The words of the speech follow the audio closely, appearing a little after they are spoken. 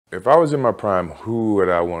If I was in my prime, who would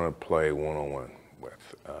I want to play one-on-one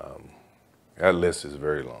with? That list is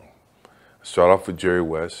very long. Start off with Jerry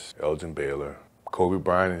West, Elgin Baylor, Kobe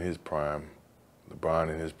Bryant in his prime,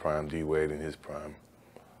 LeBron in his prime, D-Wade in his prime,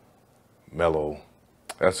 Melo.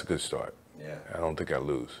 That's a good start. Yeah. I don't think I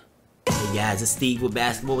lose. Hey guys, it's Steve with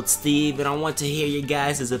Basketball with Steve, and I want to hear your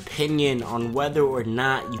guys' opinion on whether or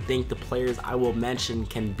not you think the players I will mention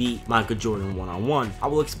can beat Michael Jordan one-on-one. I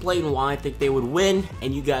will explain why I think they would win,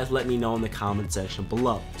 and you guys let me know in the comment section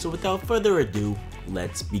below. So without further ado,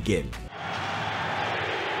 let's begin.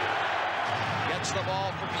 Gets the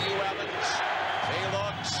ball from Hugh Evans. He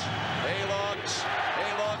looks,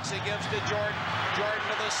 he gives to Jordan. Jordan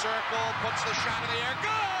to the circle, puts the shot in the air.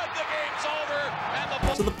 Good! The game's over.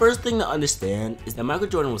 And So the first thing to understand is that Michael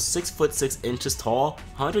Jordan was 6'6" tall,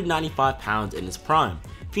 195 pounds in his prime.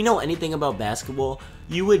 If you know anything about basketball,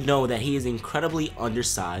 you would know that he is incredibly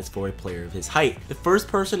undersized for a player of his height. The first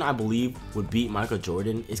person I believe would beat Michael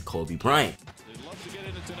Jordan is Kobe Bryant. They'd love to get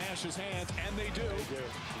it into Nash's hands, and they do.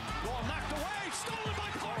 Ball knocked away, stolen by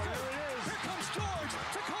Carter. Here comes George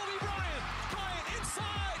to Kobe Bryant. Bryant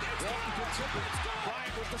inside. It's gone. It's gone.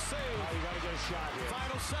 Bryant with the save. Oh, you got to get a shot here.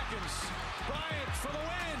 Final seconds. Bryant for the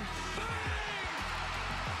win. Bang!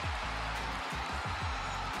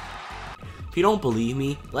 If you don't believe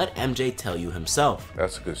me, let MJ tell you himself.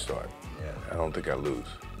 That's a good start. Yeah. I don't think I lose.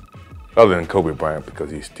 Other than Kobe Bryant,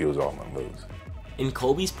 because he steals all my moves. In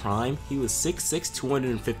Kobe's prime, he was 6'6",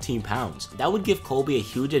 215 pounds. That would give Kobe a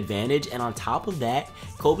huge advantage, and on top of that,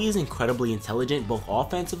 Kobe is incredibly intelligent both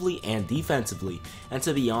offensively and defensively. And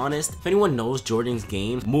to be honest, if anyone knows Jordan's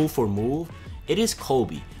game move for move, it is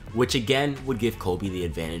Kobe, which again would give Kobe the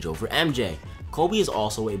advantage over MJ. Kobe is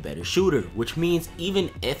also a better shooter, which means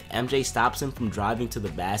even if MJ stops him from driving to the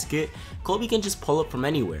basket, Kobe can just pull up from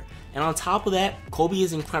anywhere. And on top of that, Kobe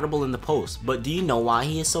is incredible in the post. But do you know why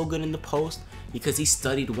he is so good in the post? Because he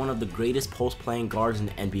studied one of the greatest post-playing guards in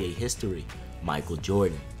NBA history, Michael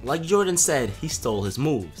Jordan. Like Jordan said, he stole his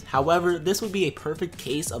moves. However, this would be a perfect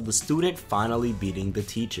case of the student finally beating the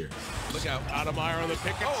teacher. Look out, Ademeyer on the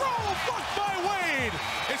pick and roll, blocked by Wade.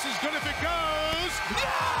 It's as good if it goes.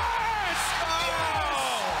 Yes!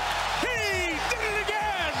 Oh! He did it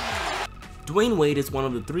again! Dwyane Wade is one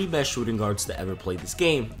of the 3 best shooting guards to ever play this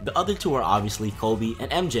game. The other 2 are obviously Kobe and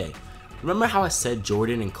MJ. Remember how I said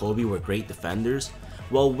Jordan and Kobe were great defenders?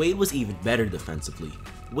 Well, Wade was even better defensively.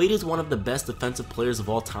 Wade is one of the best defensive players of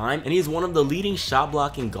all time, and he is one of the leading shot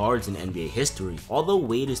blocking guards in NBA history. Although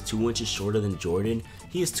Wade is 2 inches shorter than Jordan,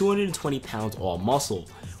 he is 220 pounds all muscle.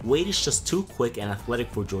 Wade is just too quick and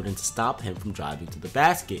athletic for Jordan to stop him from driving to the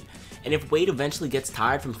basket. And if Wade eventually gets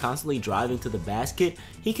tired from constantly driving to the basket,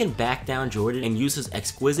 he can back down Jordan and use his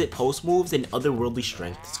exquisite post moves and otherworldly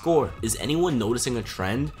strength to score. Is anyone noticing a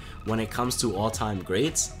trend when it comes to all-time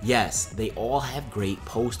greats? Yes, they all have great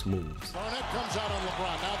post moves. Barnett comes out on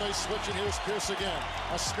LeBron. Now they switch, and here's Pierce again.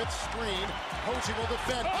 A Smith screen. Posey will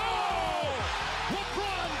defend. Oh!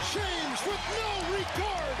 LeBron James with no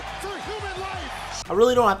regard for human life. I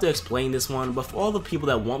really don't have to explain this one, but for all the people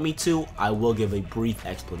that want me to, I will give a brief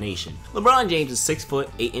explanation. LeBron James is 6 foot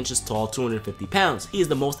 8 inches tall, 250 pounds. He is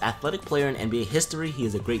the most athletic player in NBA history. He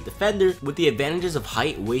is a great defender. With the advantages of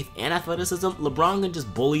height, weight, and athleticism, LeBron can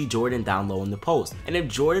just bully Jordan down low in the post. And if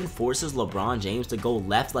Jordan forces LeBron James to go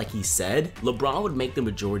left like he said, LeBron would make the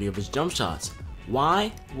majority of his jump shots.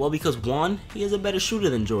 Why? Well, because 1, he is a better shooter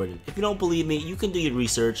than Jordan. If you don't believe me, you can do your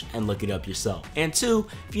research and look it up yourself. And 2,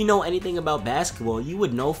 if you know anything about basketball, you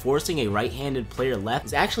would know forcing a right-handed player left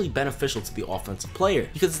is actually beneficial to the offensive player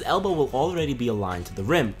because his elbow will already be aligned to the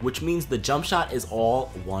rim, which means the jump shot is all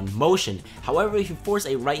one motion. However, if you force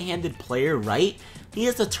a right-handed player right, he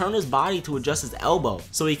has to turn his body to adjust his elbow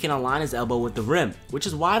so he can align his elbow with the rim, which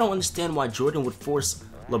is why I don't understand why Jordan would force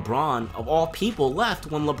LeBron, of all people, left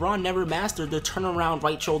when LeBron never mastered the turnaround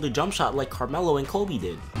right shoulder jump shot like Carmelo and Kobe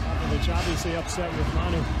did. Popovich obviously upset with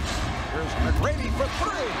Manu. Here's McGrady for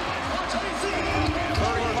 3.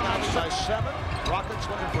 35-7. Rockets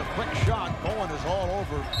looking for a quick shot. Bowen is all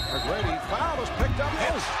over McGrady. Foul is picked up.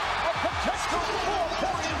 Hits. A potential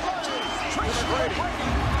 4-point play. Tracy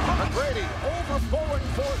McGrady over Bowen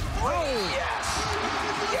for 3. Yes!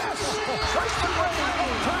 Yes! Tracy McGrady. No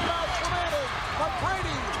timeouts remaining.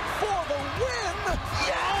 McGrady for the win.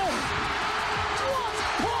 Yes!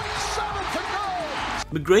 1.7 to go.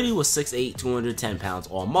 McGrady was 6'8", 210 pounds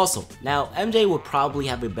all muscle. Now, MJ would probably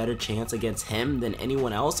have a better chance against him than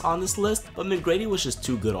anyone else on this list, but McGrady was just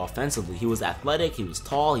too good offensively. He was athletic, he was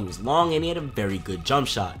tall, he was long, and he had a very good jump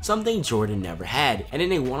shot, something Jordan never had. And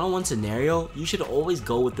in a one-on-one scenario, you should always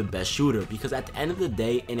go with the best shooter, because at the end of the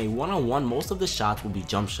day, in a one-on-one, most of the shots will be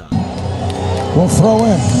jump shots. We'll throw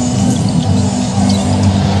in.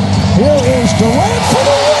 Here is Durant for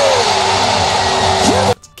the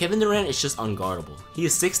win! Kevin Durant is just unguardable. He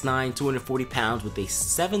is 6'9", 240 pounds with a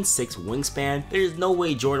 7'6" wingspan. There is no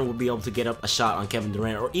way Jordan will be able to get up a shot on Kevin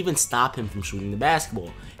Durant or even stop him from shooting the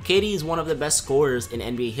basketball. KD is one of the best scorers in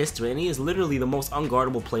NBA history, and he is literally the most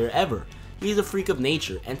unguardable player ever. He is a freak of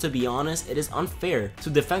nature, and to be honest, it is unfair to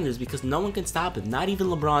defenders because no one can stop him, not even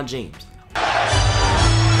LeBron James.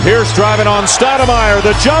 Pierce driving on Stoudemire,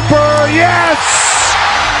 the jumper, yes!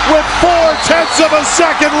 With 0.4 of a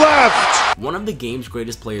second left! One of the game's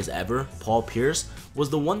greatest players ever, Paul Pierce, was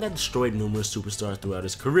the one that destroyed numerous superstars throughout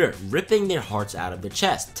his career, ripping their hearts out of their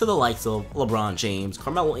chest, to the likes of LeBron James,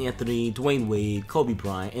 Carmelo Anthony, Dwyane Wade, Kobe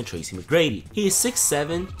Bryant, and Tracy McGrady. He is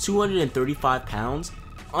 6'7", 235 pounds,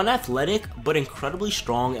 unathletic, but incredibly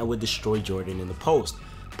strong and would destroy Jordan in the post.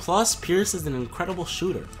 Plus, Pierce is an incredible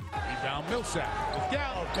shooter. Down Millsap with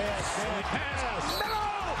Gallo, pass, no!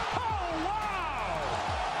 Oh, wow!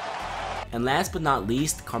 And last but not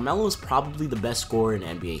least, Carmelo is probably the best scorer in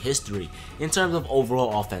NBA history in terms of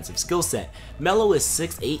overall offensive skill set. Melo is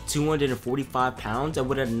 6'8", 245 pounds and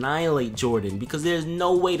would annihilate Jordan because there is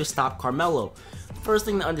no way to stop Carmelo. First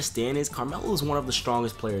thing to understand is Carmelo is one of the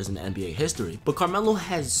strongest players in NBA history, but Carmelo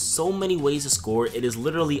has so many ways to score, it is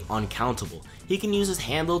literally uncountable. He can use his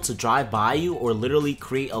handle to drive by you or literally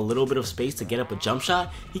create a little bit of space to get up a jump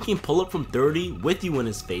shot. He can pull up from 30 with you in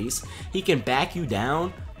his face. He can back you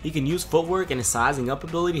down. He can use footwork and his sizing up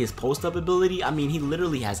ability, his post up ability. I mean, he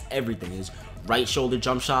literally has everything. His right shoulder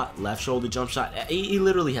jump shot, left shoulder jump shot. He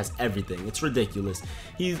literally has everything. It's ridiculous.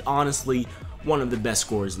 He's honestly one of the best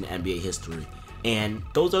scorers in NBA history. And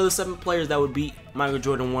those are the 7 players that would beat Michael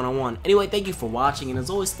Jordan one-on-one. Anyway, thank you for watching, and as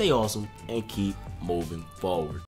always, stay awesome and keep moving forward.